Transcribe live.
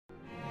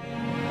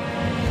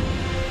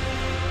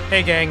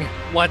Hey gang,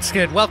 what's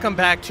good? Welcome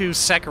back to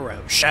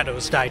Sekiro,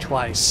 Shadows Die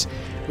Twice.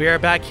 We are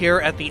back here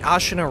at the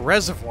Ashina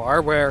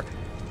Reservoir, where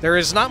there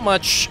is not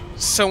much,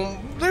 so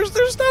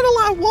there's not a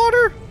lot of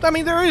water. I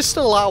mean, there is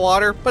still a lot of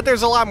water, but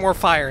there's a lot more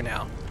fire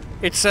now.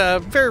 It's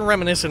very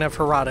reminiscent of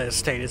Harada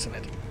Estate, isn't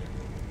it?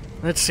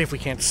 Let's see if we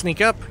can't sneak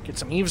up, get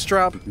some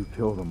eavesdrop. Did you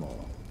kill them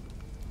all?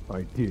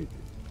 I did.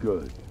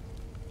 Good.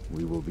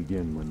 We will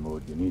begin when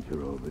Lord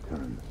Genichiro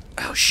returns.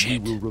 Oh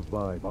shit. We will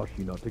revive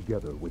Ashina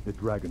together with the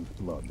dragon's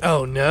blood.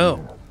 Oh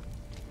no. Yes.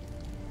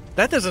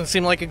 That doesn't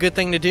seem like a good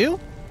thing to do.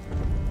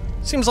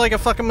 Seems like a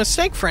fucking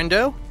mistake,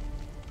 friendo.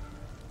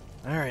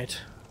 Alright.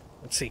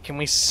 Let's see, can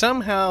we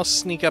somehow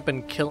sneak up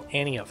and kill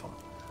any of them?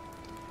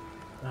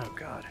 Oh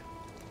god.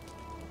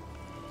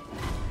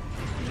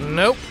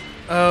 Nope.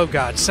 Oh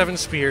god, 7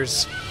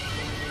 spears.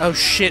 Oh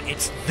shit,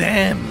 it's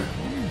them!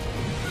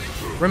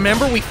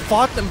 Remember, we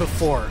fought them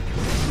before.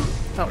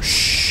 Oh,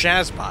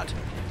 Shazbot.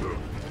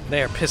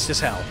 They are pissed as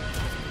hell.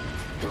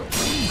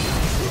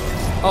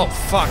 Oh,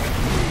 fuck.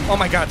 Oh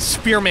my god,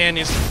 Spearman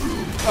is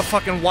a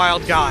fucking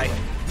wild guy.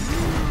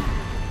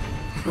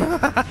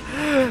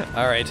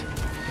 Alright.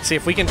 Let's see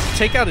if we can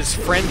take out his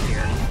friend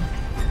here.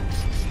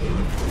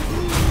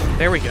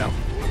 There we go.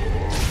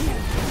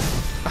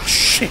 Oh,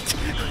 shit.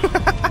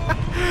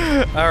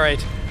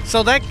 Alright.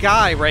 So that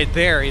guy right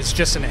there is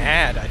just an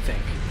ad, I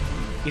think.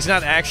 He's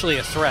not actually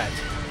a threat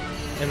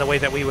in the way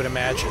that we would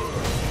imagine.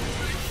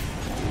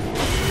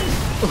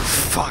 Oh,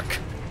 fuck.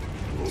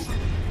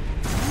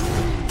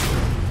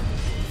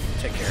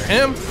 Take care of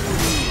him.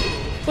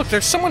 Look,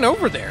 there's someone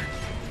over there.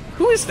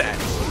 Who is that?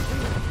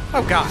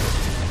 Oh, God.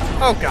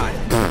 Oh, God.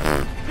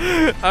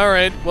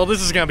 Alright, well,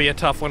 this is gonna be a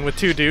tough one with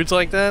 2 dudes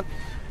like that.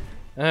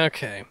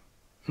 Okay.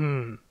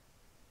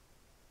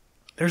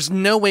 There's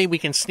no way we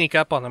can sneak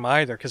up on them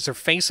either, because they're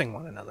facing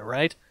one another,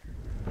 right?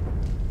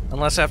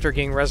 Unless after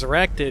getting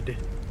resurrected...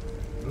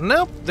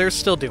 Nope, they're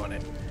still doing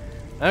it.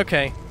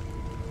 Okay.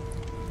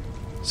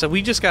 So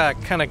we just gotta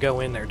kind of go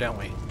in there, don't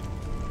we?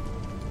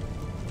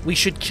 We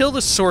should kill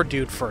the sword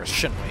dude first,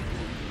 shouldn't we?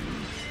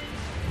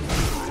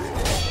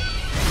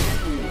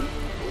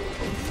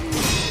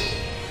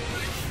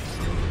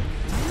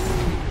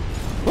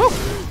 Woo!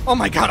 Oh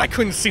my god, I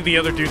couldn't see the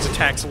other dude's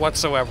attacks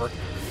whatsoever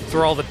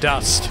through all the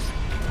dust.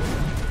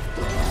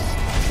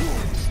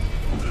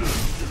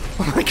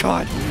 Oh my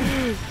god.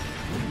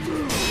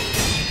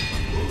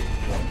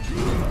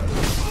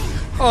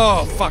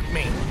 Oh, fuck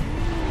me.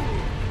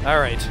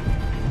 Alright.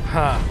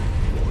 Huh.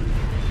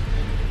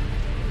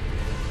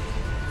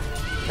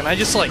 Can I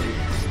just, like,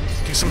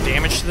 do some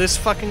damage to this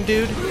fucking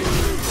dude?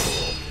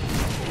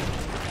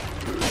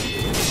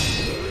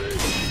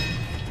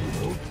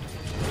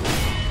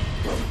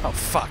 Oh,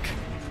 fuck.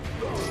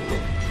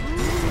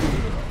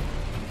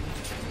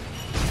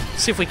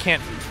 See if we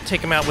can't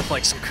take him out with,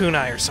 like, some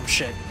kunai or some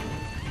shit.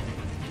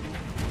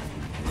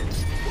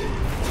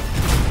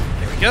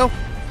 There we go.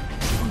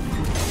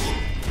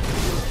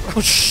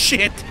 Oh,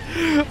 shit!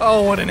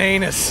 Oh, what an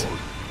anus!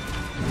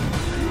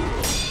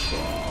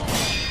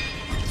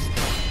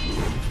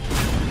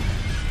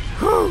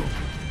 Whew!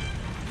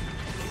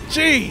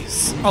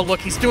 Jeez! Oh,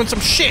 look, he's doing some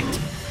shit!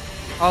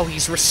 Oh,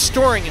 he's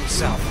restoring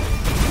himself.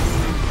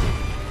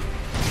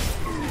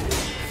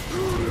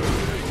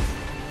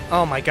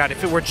 Oh my god,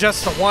 if it were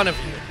just the one of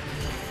you,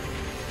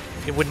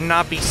 it would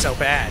not be so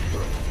bad.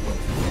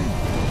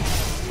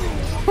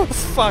 Oh,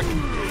 fuck.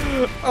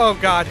 Oh,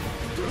 god.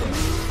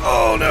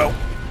 Oh, no.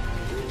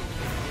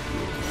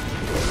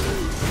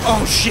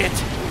 Oh, shit!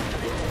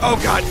 Oh,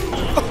 God!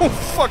 Oh,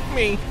 fuck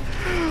me!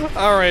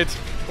 Alright,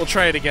 we'll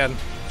try it again.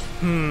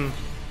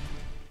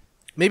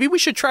 Maybe we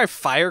should try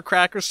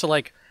firecrackers to,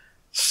 like,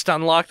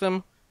 stun lock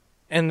them,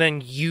 and then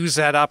use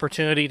that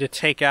opportunity to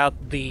take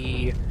out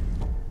the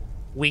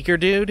weaker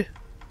dude?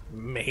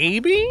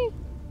 Maybe?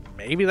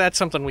 Maybe that's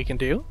something we can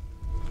do.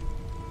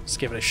 Let's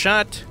give it a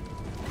shot.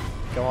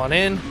 Go on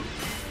in.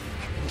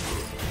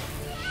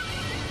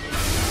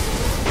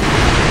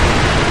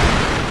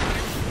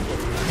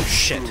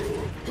 Shit.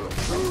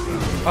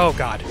 Oh,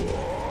 God.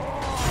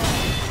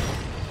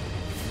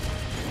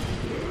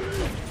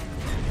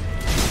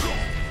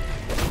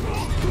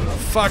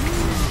 Fuck.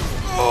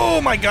 Oh,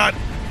 my God.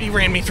 He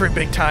ran me through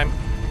big time.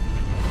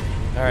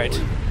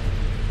 Alright.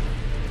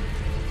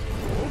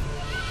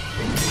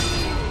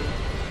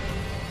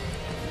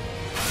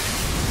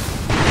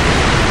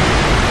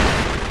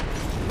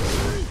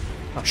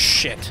 Oh,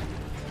 shit.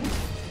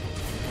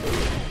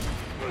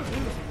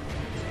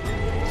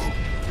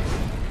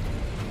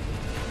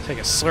 Take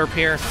a slurp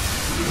here.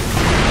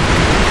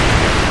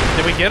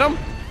 Did we get him?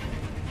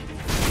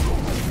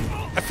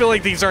 I feel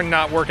like these are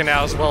not working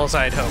out as well as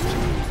I had hoped.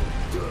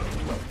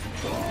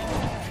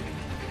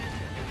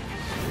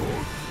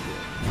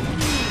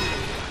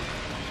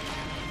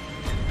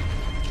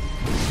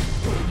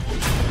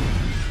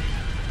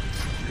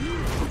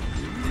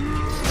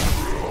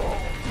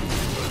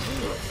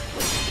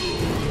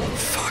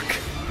 Fuck.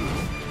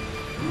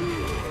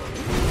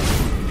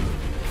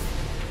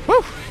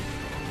 Woo!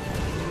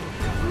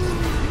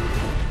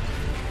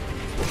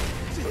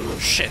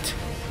 Shit.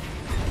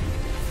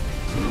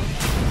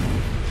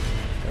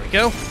 There we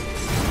go.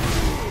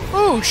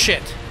 Oh,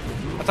 shit.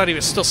 I thought he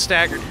was still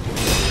staggered.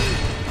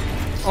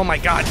 Oh my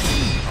god.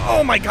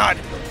 Oh my god.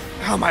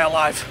 How am I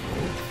alive?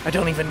 I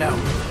don't even know.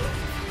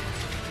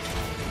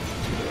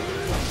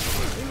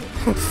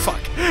 Oh, fuck.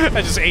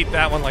 I just ate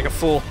that one like a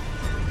fool.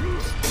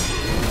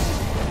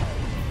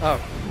 Oh,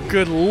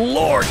 good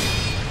lord.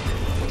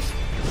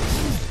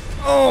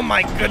 Oh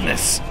my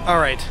goodness.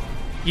 Alright.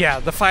 Yeah,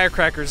 the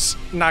firecracker's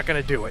not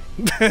gonna do it.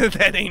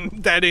 that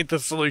ain't the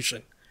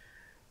solution.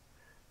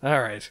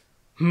 Alright.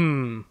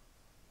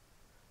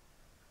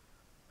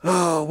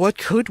 Oh, what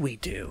could we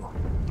do?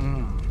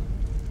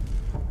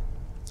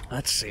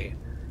 Let's see.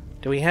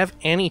 Do we have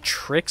any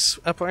tricks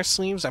up our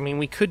sleeves? I mean,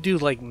 we could do,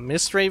 like,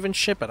 Mistraven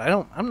shit, but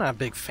I'm not a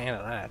big fan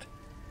of that.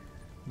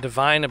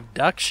 Divine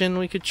Abduction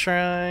we could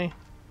try.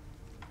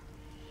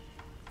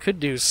 Could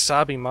do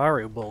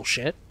Sabimaru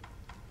bullshit.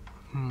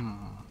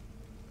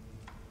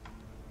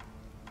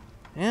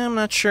 Yeah, I'm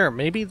not sure.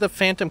 Maybe the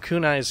Phantom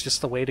Kunai is just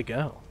the way to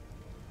go.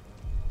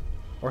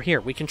 Or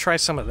here, we can try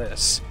some of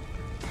this.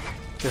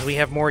 Because we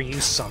have more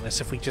uses on this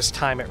if we just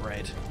time it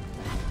right.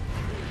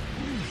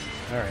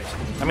 Alright.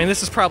 I mean,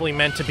 this is probably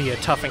meant to be a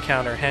tough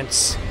encounter,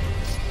 hence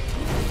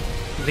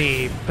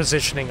the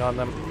positioning on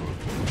them.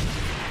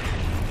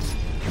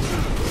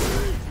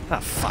 Ah,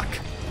 fuck.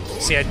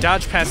 See, I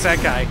dodged past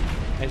that guy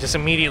and just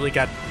immediately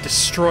got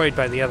destroyed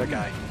by the other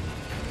guy.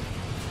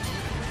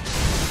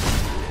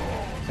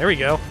 There we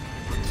go.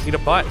 Eat a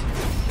butt.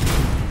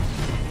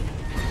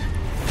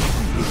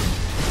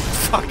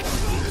 Fuck.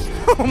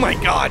 Oh my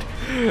god.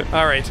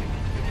 Alright.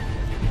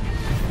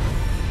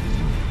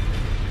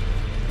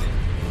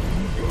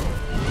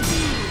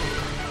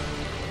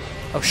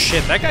 Oh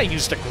shit, that guy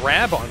used a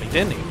grab on me,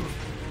 didn't he?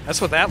 That's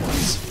what that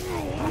was.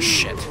 Oh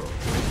shit.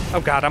 Oh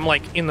god, I'm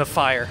like in the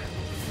fire.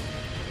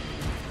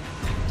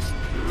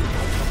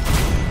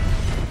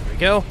 There we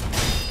go.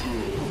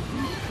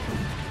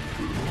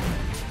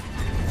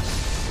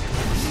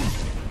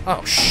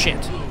 Oh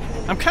shit.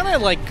 I'm kind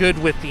of like good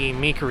with the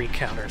Mikiri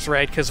counters,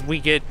 right? Because we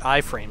get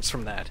iframes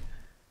from that.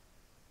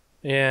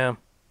 Yeah.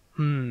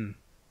 Maybe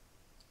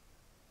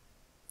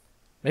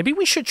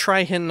we should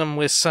try hitting them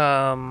with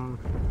some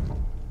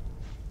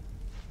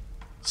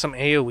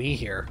AoE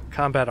here.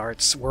 Combat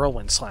Arts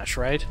Whirlwind Slash,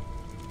 right?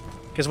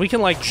 Because we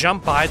can, like,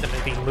 jump by them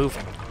and be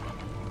moving.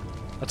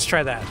 Let's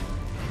try that.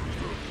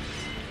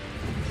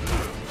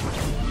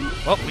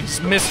 Oh, we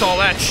just missed all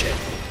that shit.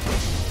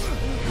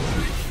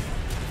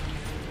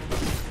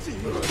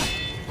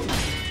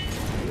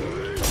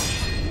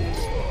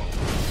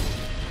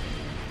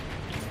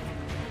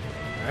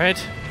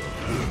 Alright.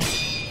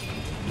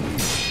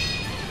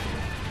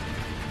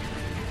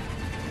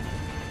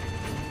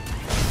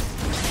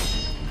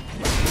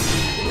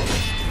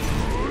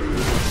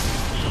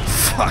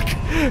 Fuck.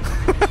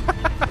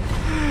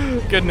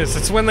 Goodness,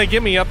 it's when they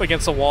get me up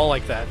against a wall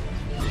like that.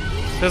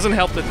 Doesn't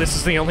help that this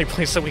is the only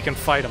place that we can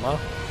fight them, huh?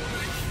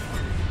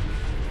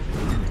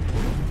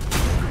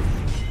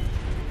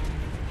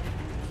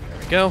 There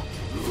we go.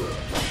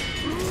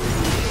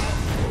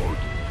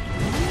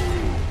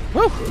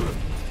 Woo!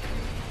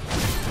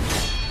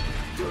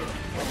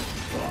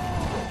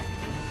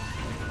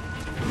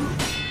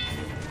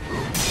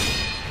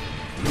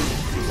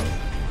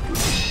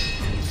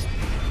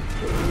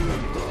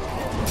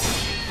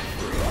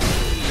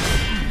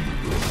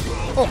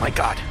 Oh my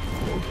god.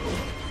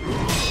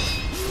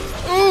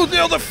 Oh,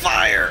 no, the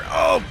fire!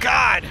 Oh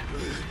god!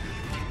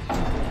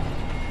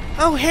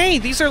 Oh hey,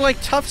 these are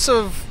like tufts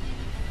of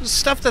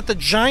stuff that the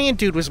giant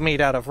dude was made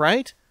out of,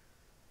 right?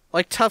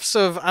 Like tufts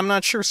of, I'm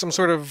not sure, some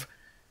sort of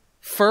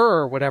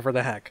fur or whatever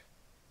the heck.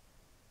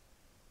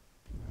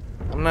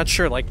 I'm not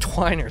sure, like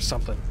twine or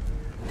something.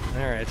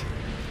 Alright.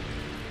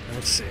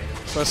 Let's see.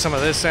 Throw some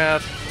of this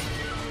out.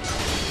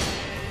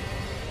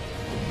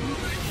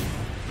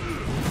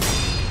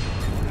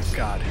 Oh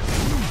god.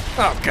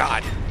 Oh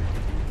god.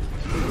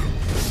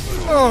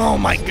 Oh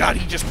my god,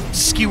 he just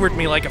skewered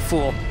me like a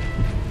fool.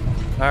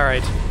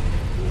 Alright.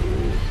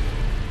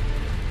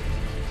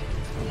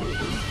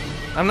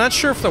 I'm not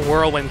sure if the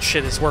whirlwind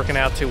shit is working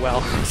out too well,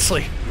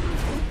 honestly.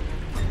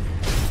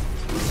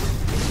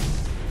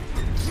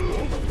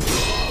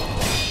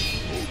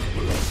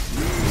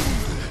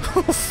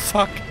 Oh,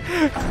 fuck.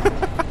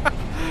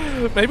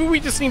 Maybe we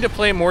just need to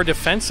play more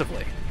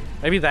defensively.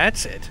 Maybe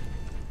that's it.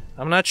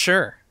 I'm not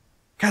sure.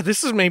 God,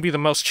 this is maybe the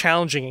most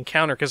challenging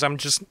encounter because I'm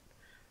just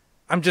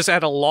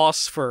at a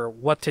loss for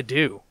what to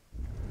do.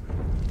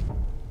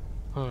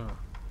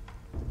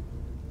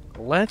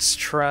 Let's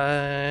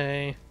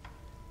try...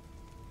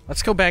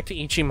 Let's go back to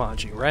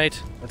Ichimonji,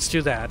 right? Let's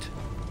do that.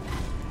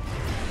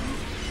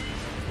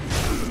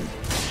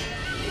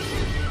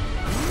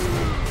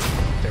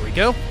 There we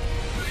go.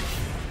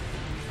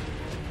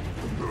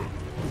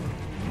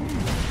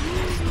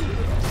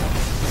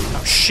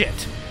 Oh,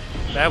 shit.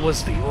 That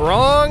was the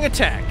wrong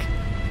attack.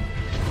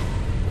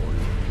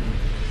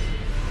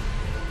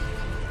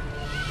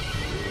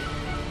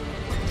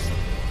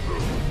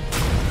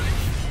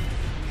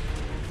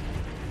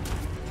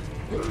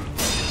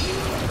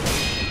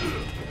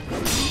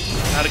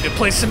 not a good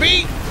place to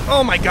be.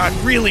 Oh my god,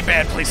 really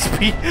bad place to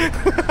be.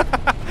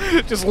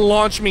 Just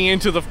launch me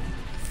into the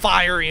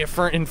fiery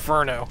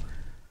inferno.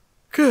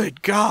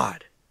 Good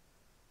god.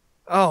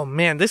 Oh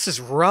man, this is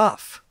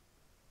rough.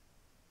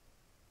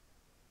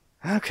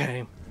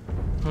 Okay.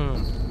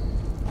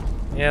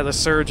 Yeah, the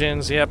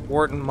surgeons, yep,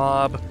 Wharton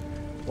mob.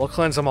 We'll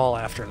cleanse them all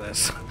after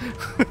this.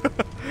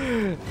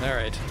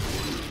 Alright.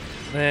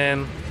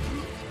 Then...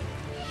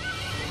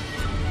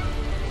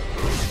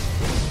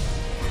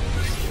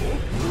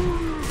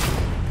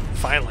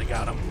 finally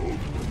got him.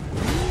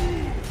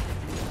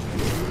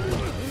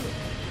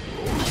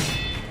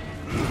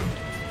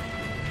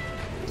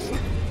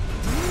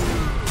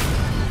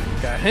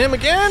 Got him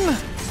again?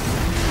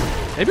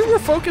 Maybe we're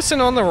focusing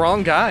on the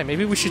wrong guy.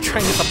 Maybe we should try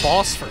and get the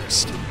boss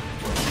first.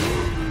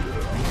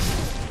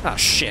 Ah,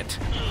 shit.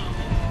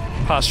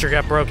 Posture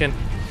got broken.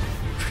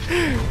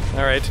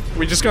 Alright.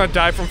 We just gonna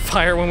die from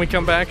fire when we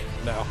come back?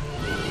 No.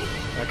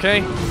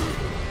 Okay.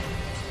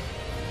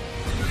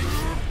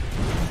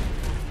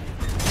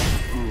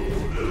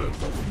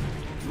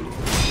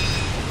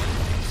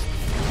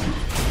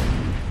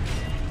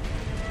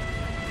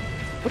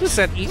 What is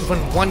that even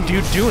one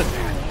dude doing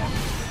there?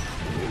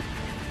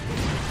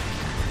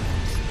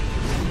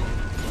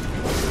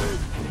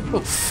 Oh,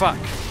 fuck.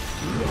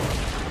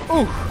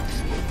 Oh.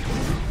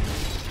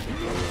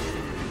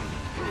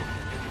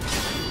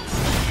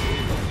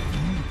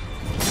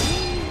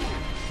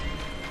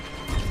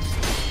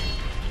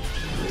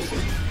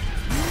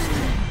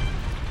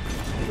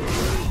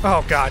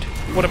 Oh, God.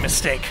 What a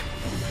mistake.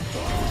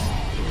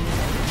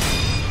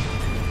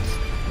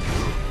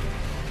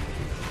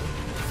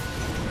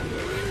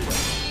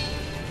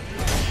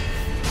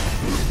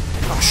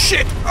 Oh,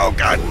 shit. Oh,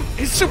 God.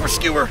 He's super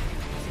skewer.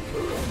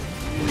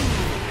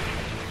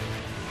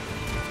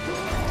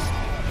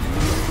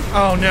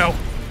 Oh no,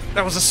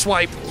 that was a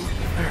swipe.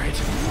 Alright.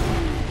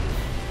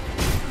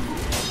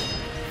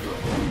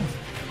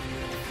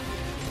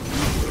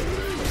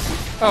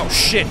 Oh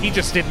shit, he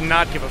just did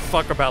not give a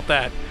fuck about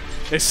that.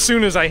 As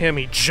soon as I hit him,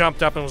 he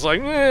jumped up and was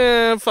like,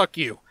 fuck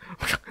you.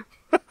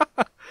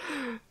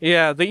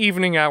 Yeah, the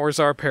evening hours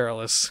are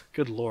perilous.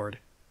 Good lord.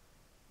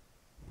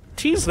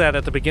 Teased that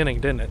at the beginning,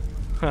 didn't it?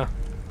 Huh.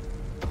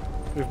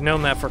 We've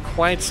known that for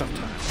quite some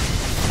time.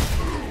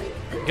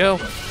 There we go.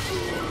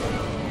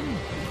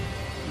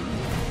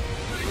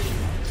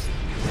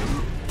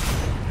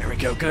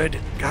 Go good.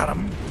 Got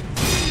him.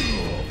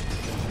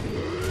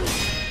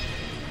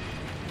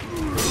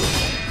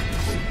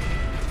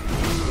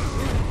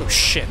 Oh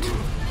shit.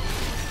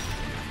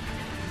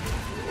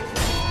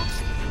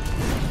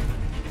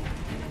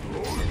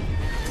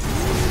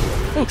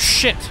 Oh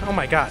shit. Oh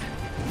my god.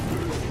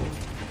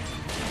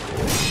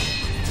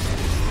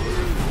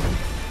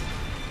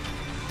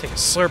 Take a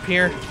slurp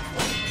here.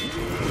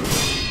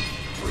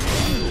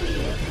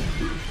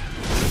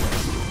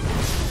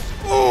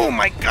 Oh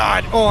my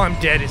god! Oh, I'm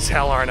dead as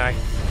hell, aren't I?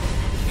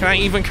 Can I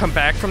even come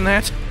back from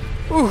that?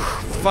 Ooh,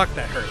 fuck,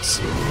 that hurts.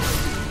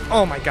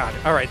 Oh my god.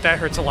 Alright, that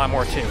hurts a lot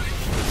more too.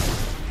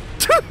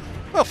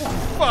 Oh,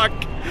 fuck.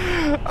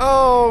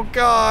 Oh,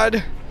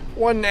 god.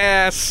 One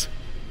ass.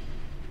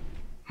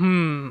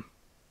 Can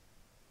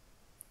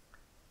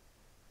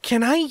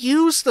I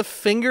use the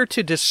finger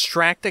to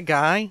distract a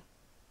guy?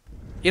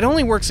 It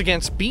only works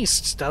against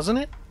beasts, doesn't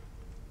it?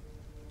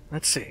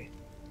 Let's see.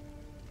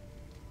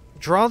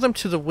 Draw them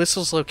to the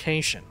whistle's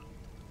location.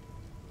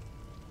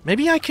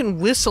 Maybe I can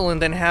whistle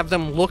and then have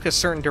them look a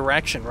certain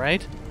direction,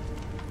 right?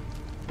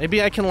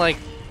 Maybe I can, like,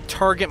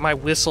 target my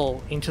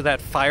whistle into that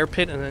fire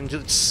pit and then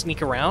just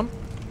sneak around?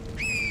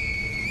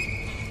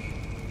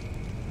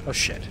 Oh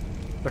shit.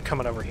 They're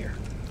coming over here.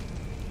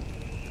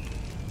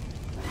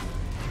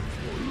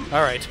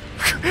 Alright.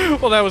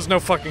 Well, that was no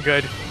fucking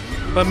good.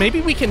 But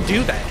maybe we can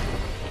do that.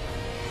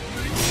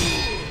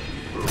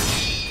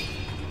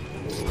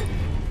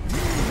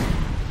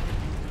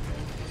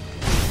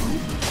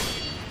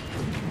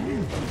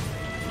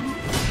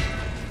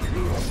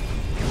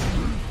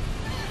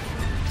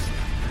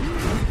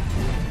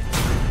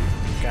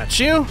 Got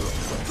you.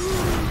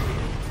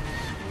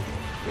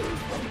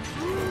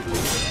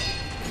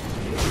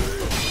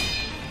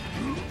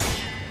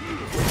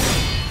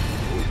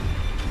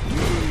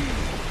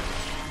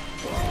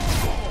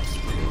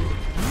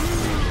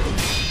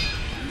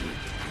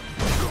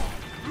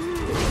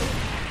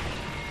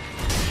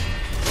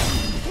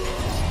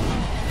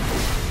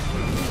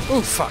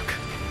 Oh, fuck.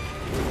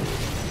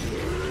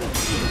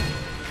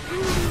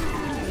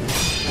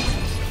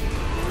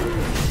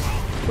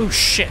 Oh,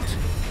 shit.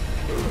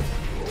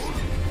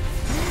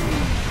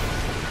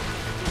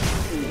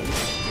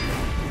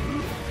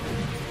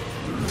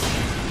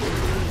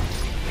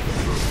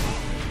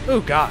 Oh,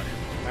 God.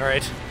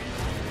 Alright.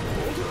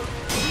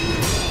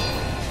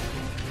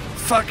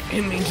 Fuck,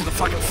 hitting me into the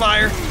fucking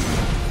fire.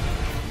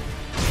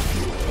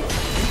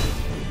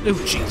 Oh,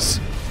 jeez.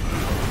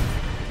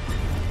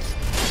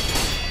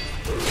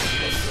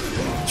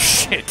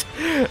 Shit.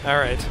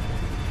 Alright.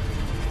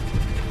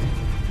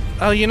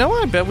 Oh, you know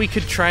what I bet we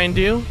could try and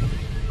do?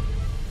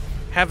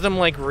 Have them,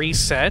 like,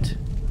 reset.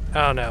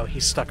 Oh no,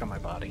 he's stuck on my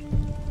body.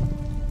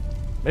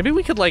 Maybe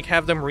we could, like,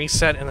 have them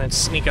reset and then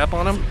sneak up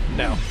on him?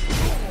 No.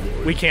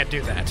 We can't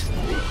do that.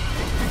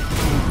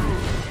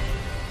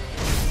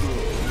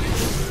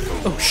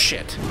 Oh,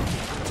 shit.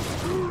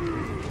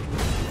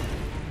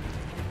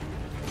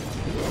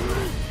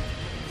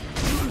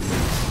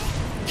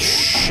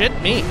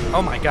 Shit me.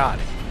 Oh my god.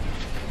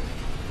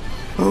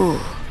 Ooh.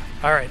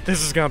 Alright,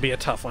 this is gonna be a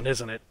tough one,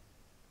 isn't it?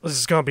 This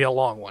is gonna be a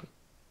long one.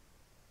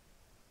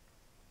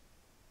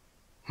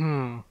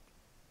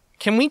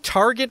 Can we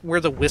target where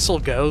the whistle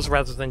goes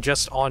rather than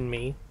just on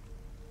me?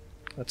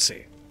 Let's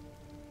see.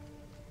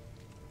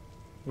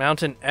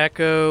 Mountain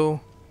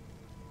Echo.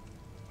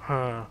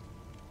 Huh.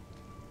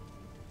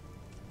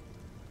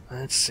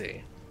 Let's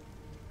see.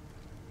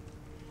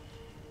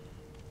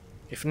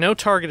 If no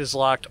target is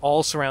locked,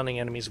 all surrounding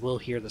enemies will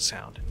hear the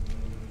sound.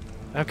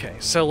 Okay,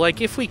 so like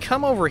if we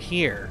come over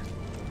here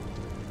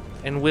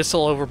and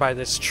whistle over by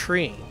this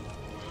tree,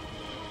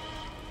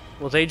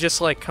 will they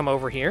just like come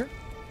over here?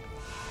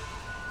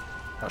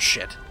 Oh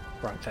shit,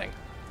 wrong thing.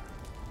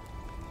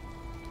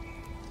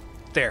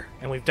 There,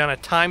 and we've done a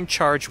time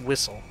charge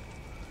whistle.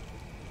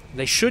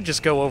 They should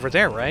just go over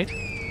there, right?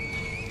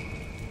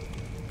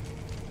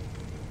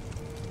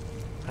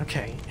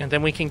 Okay, and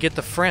then we can get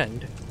the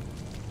friend.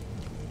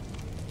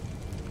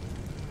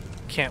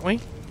 Can't we?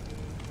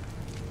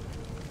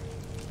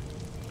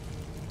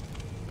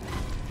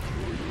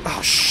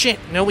 Oh shit,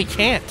 no we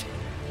can't.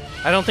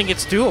 I don't think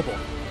it's doable.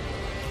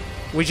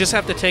 We just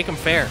have to take them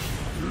fair.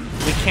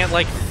 We can't,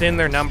 like, thin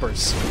their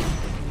numbers.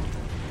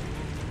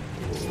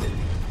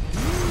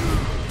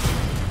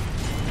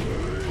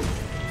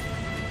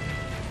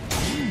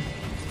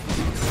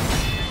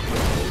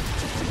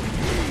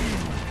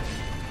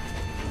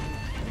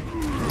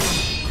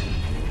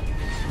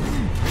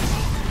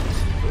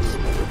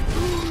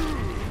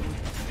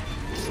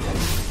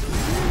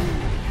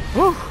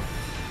 Whew.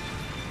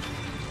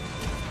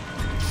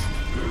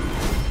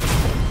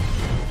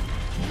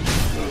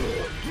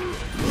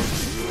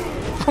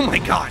 Oh my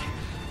god.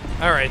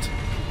 Alright.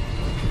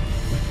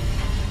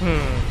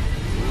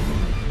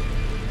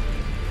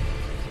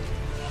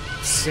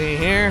 Let's see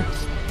here.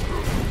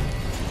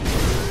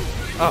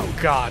 Oh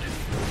god.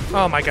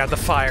 Oh my god, the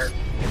fire.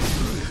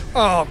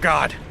 Oh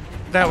god.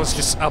 That was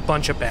just a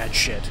bunch of bad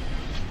shit.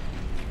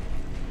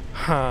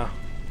 Huh.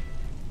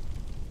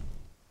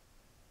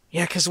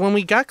 Yeah, because when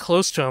we got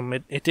close to him,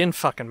 it didn't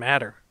fucking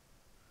matter.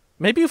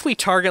 Maybe if we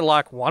target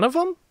lock one of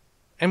them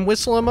and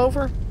whistle him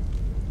over?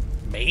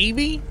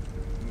 Maybe?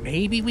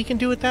 Maybe we can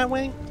do it that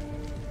way?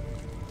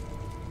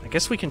 I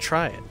guess we can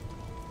try it.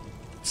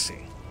 Let's see.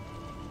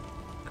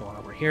 Going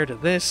over here to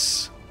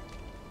this.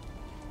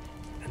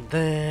 And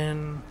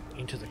then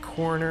into the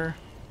corner.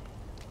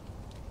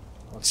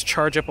 Let's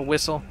charge up a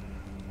whistle.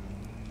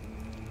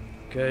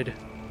 Good.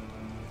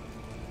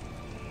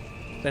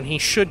 Then he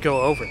should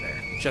go over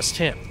there. Just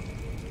him.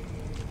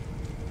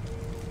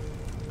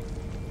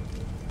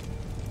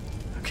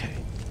 Okay.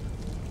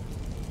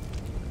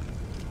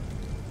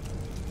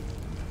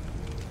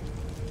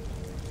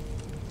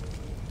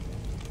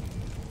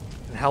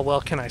 And how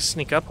well can I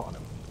sneak up on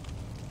him?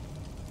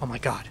 Oh my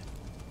god.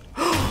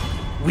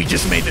 We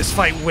just made this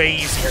fight way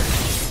easier.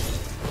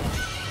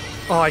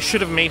 Oh, I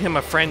should have made him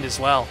a friend as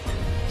well.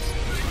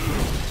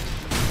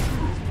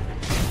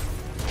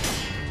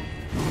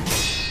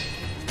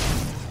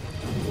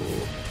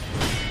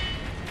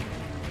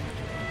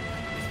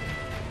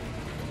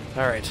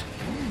 Alright.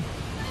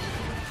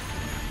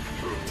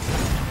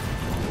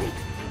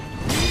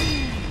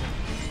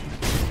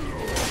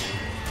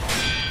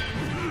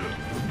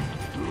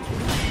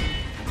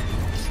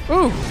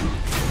 Ooh!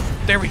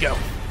 There we go.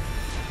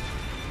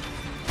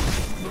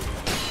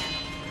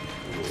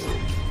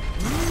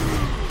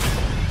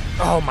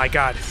 Oh my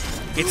god.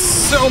 It's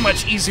so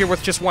much easier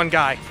with just one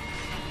guy.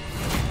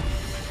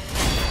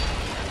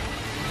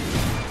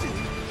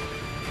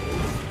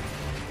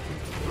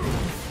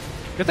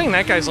 Good thing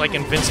that guy's, like,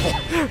 invincible.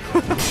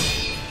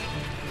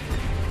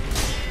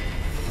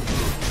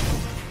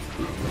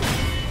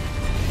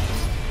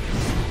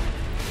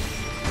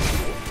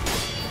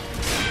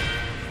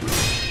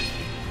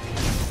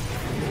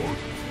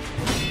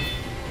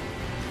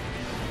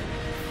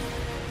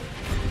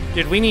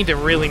 Dude, we need to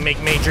really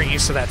make major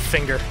use of that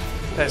finger.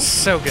 That's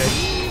so good.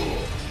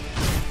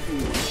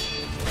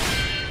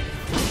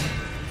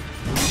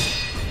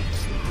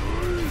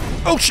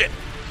 Oh, shit!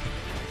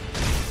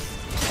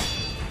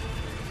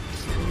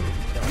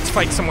 Let's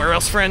fight somewhere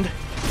else, friend.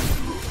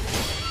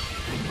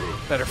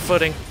 Better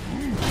footing.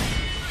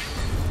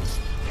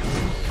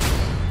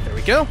 There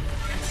we go.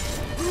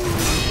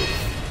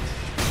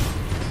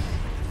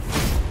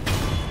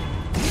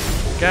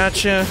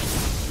 Gotcha.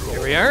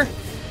 Here we are.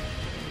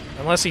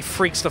 Unless he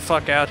freaks the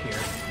fuck out here.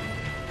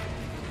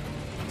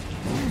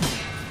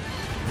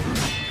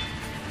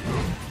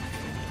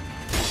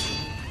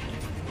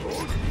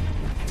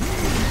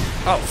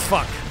 Oh,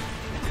 fuck.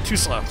 Too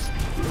slow.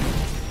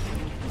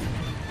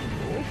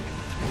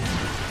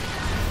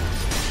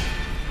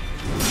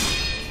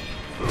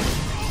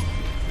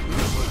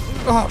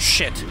 Oh,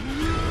 shit.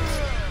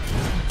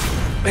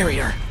 There we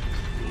are.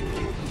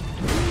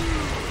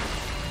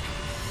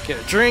 Get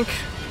a drink.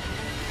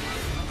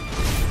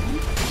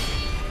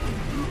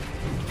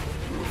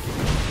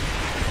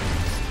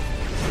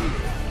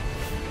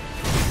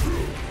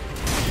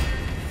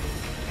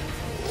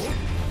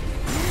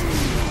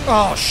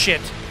 Oh,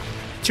 shit.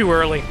 Too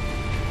early.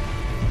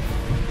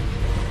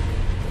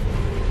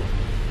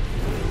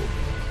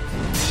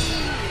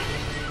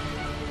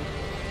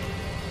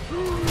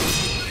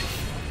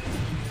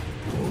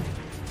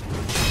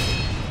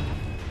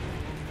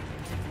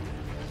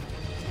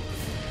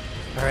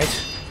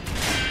 Alright.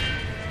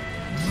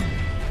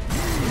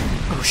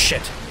 Oh,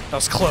 shit. That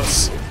was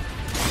close.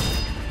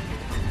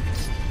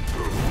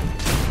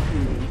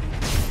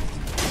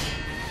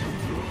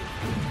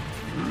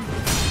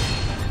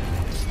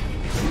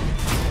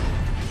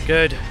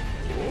 Good.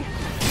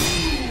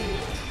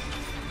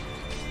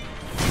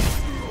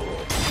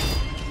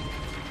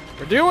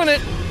 We're doing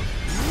it.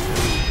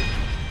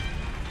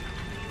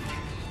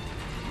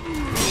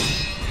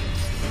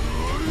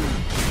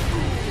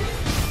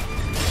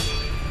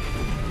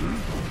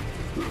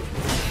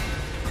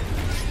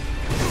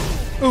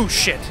 Oh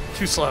shit,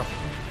 too slow.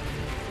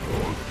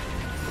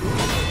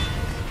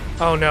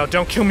 Oh no,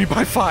 don't kill me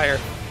by fire.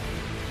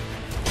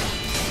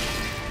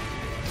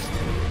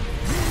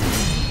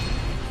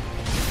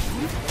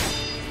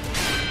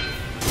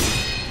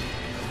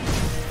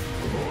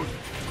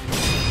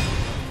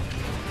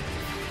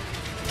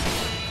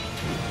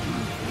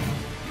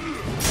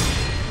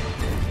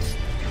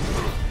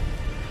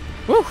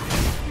 Woo!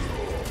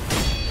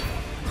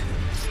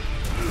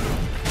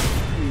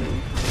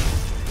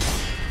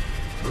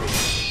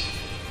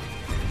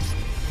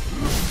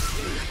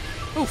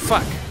 Oh,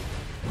 fuck.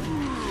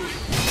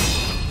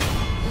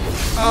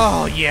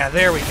 Oh, yeah,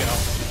 there we go.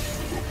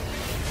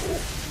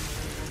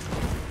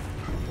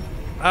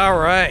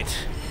 Alright.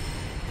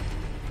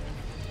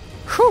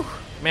 Whew.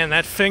 Man,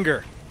 that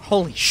finger.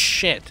 Holy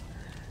shit.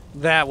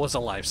 That was a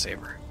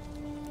lifesaver.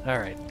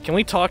 Alright. Can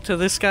we talk to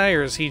this guy,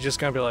 or is he just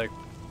gonna be like,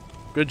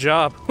 good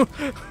job?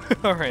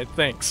 Alright,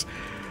 thanks.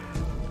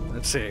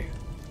 Let's see.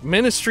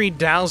 Ministry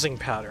dowsing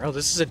powder. Oh,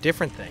 this is a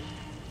different thing,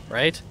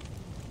 right?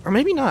 Or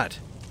maybe not.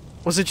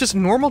 Was it just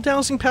normal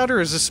dowsing powder,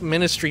 or is this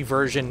ministry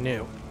version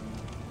new?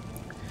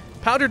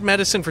 Powdered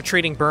medicine for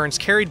treating burns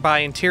carried by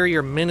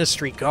interior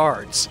ministry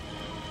guards.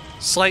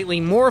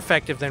 Slightly more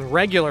effective than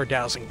regular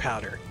dowsing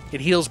powder.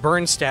 It heals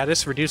burn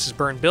status, reduces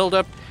burn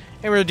buildup,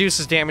 and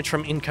reduces damage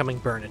from incoming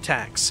burn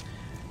attacks.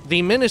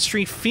 The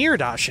ministry feared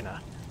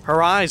Ashina,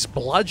 her eyes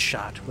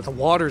bloodshot with the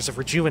waters of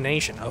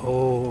rejuvenation.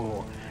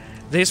 Oh,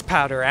 this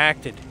powder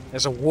acted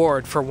as a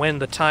ward for when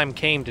the time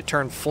came to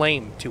turn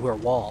flame to her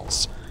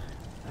walls.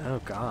 Oh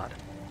god.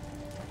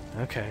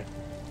 Okay.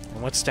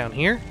 And what's down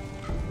here?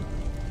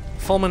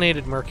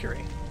 Fulminated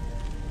mercury.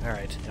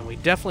 Alright, and we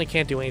definitely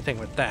can't do anything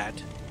with that.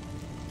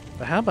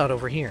 But how about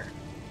over here?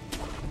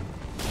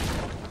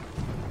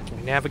 Can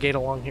we navigate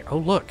along here? Oh,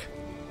 look.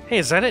 Hey,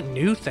 is that a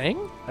new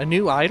thing? A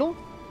new idol?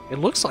 It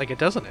looks like it,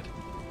 doesn't it?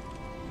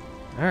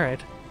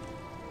 Alright.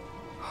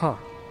 Huh.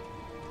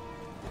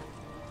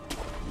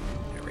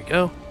 There we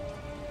go.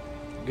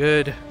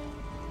 Good.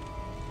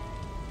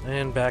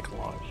 And back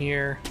along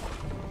here.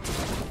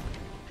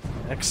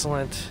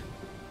 Excellent.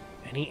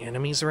 Any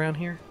enemies around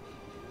here?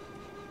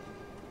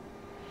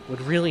 Would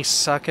really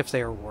suck if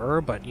there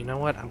were, but you know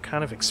what? I'm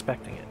kind of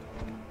expecting it.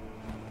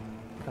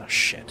 Oh,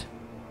 shit.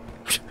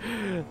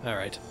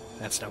 Alright,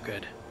 that's no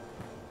good.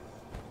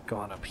 Go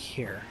on up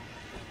here.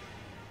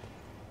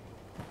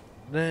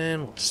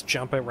 Then we'll just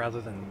jump it rather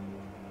than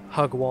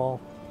hug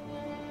wall.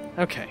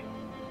 Okay.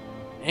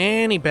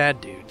 Any bad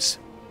dudes?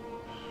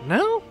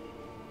 No?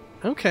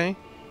 Okay.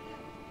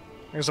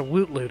 There's a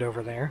woot loot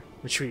over there,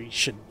 which we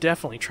should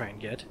definitely try and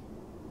get.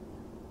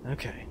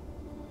 Okay.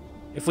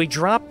 If we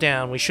drop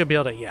down, we should be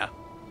able to, yeah,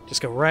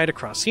 just go right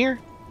across here.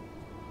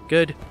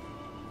 Good.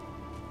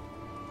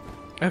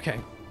 Okay.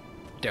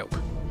 Dope.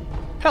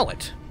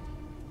 Pellet.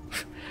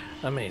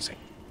 Amazing.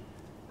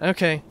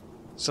 Okay.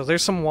 So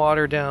there's some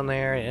water down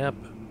there, yep.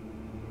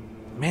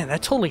 Man,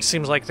 that totally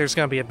seems like there's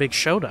gonna be a big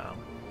showdown.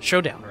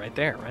 Showdown right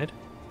there, right?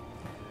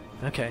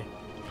 Okay.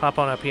 Pop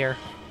on up here.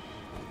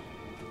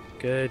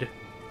 Good.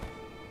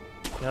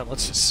 Now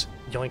let's just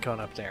yoink on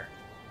up there.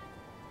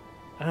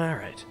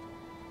 Alright.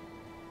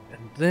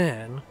 And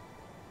then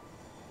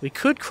we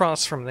could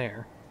cross from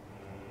there.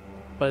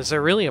 But is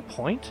there really a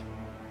point?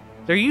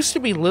 There used to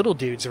be little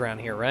dudes around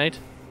here, right?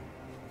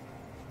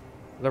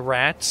 The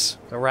rats?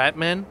 The rat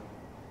men?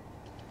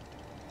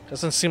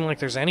 Doesn't seem like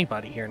there's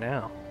anybody here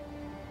now.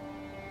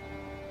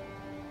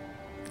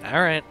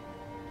 Alright.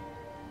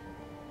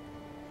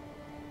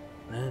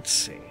 Let's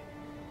see.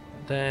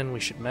 Then we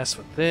should mess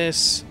with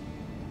this.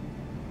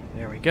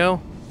 There we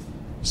go.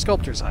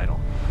 Sculptor's idol.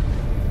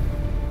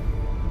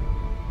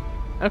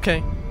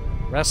 Okay.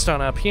 Rest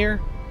on up here.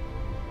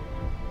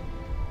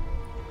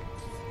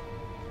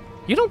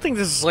 You don't think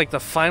this is like the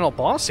final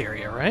boss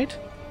area, right?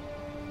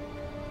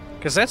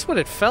 Because that's what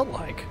it felt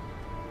like.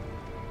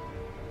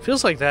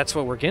 Feels like that's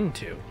what we're getting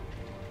to.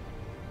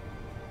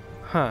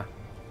 Huh.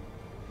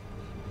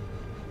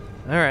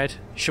 Alright.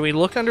 Should we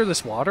look under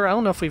this water? I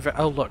don't know if we've...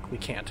 Oh, look, we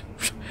can't.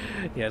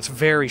 Yeah, it's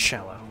very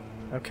shallow.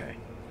 Okay.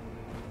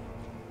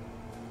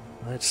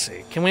 Let's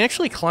see. Can we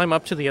actually climb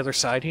up to the other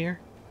side here?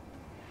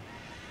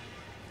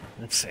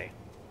 Let's see.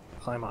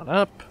 Climb on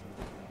up.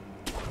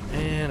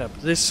 And up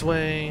this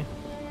way.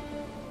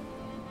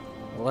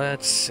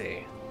 Let's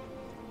see.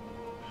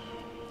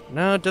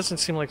 No, it doesn't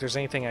seem like there's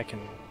anything I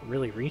can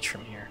really reach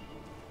from here.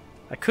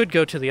 I could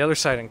go to the other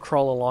side and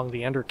crawl along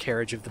the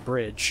undercarriage of the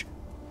bridge.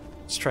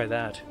 Let's try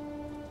that.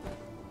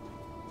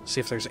 See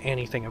if there's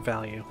anything of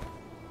value.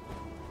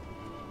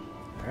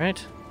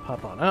 Alright,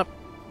 pop on up.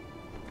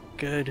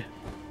 Good.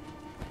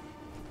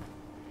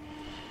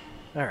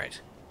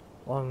 Alright,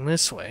 along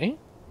this way.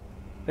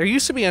 There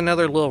used to be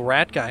another little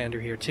rat guy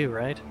under here too,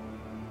 right?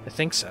 I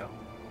think so.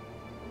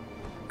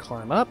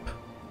 Climb up.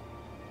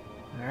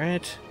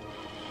 Alright.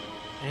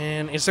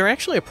 And is there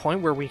actually a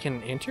point where we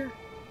can enter?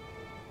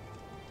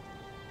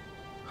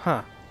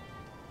 Huh.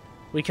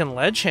 We can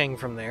ledge hang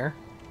from there,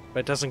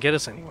 but it doesn't get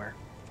us anywhere.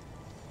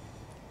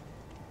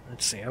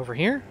 Let's see, over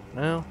here?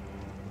 No.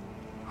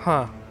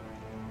 Huh.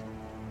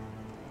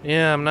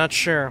 Yeah, I'm not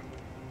sure.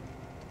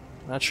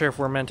 Not sure if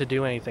we're meant to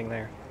do anything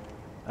there.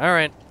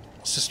 Alright,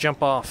 let's just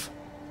jump off.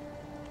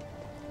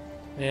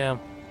 Yeah.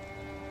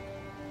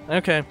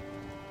 Okay.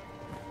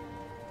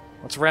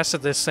 Let's rest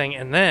at this thing,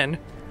 and then,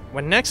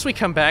 when next we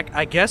come back,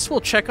 I guess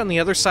we'll check on the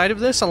other side of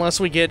this, unless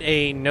we get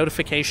a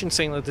notification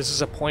saying that this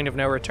is a point of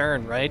no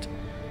return, right?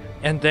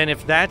 And then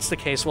if that's the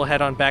case, we'll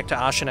head on back to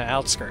Ashina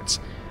Outskirts.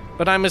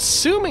 But I'm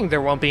assuming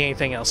there won't be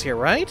anything else here,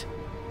 right?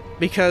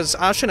 Because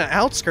Ashina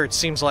Outskirts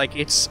seems like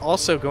it's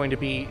also going to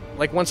be...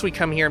 Like, once we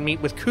come here and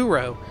meet with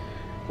Kuro,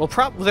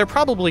 there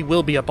probably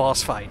will be a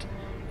boss fight.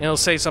 And it'll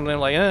say something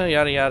like, yada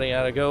yada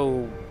yada,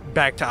 go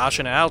back to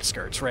Ashina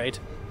Outskirts, right?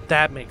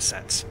 That makes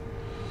sense.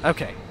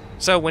 Okay,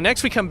 so when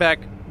next we come back,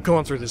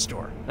 going through this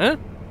door. Huh?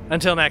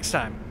 Until next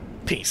time,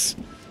 peace.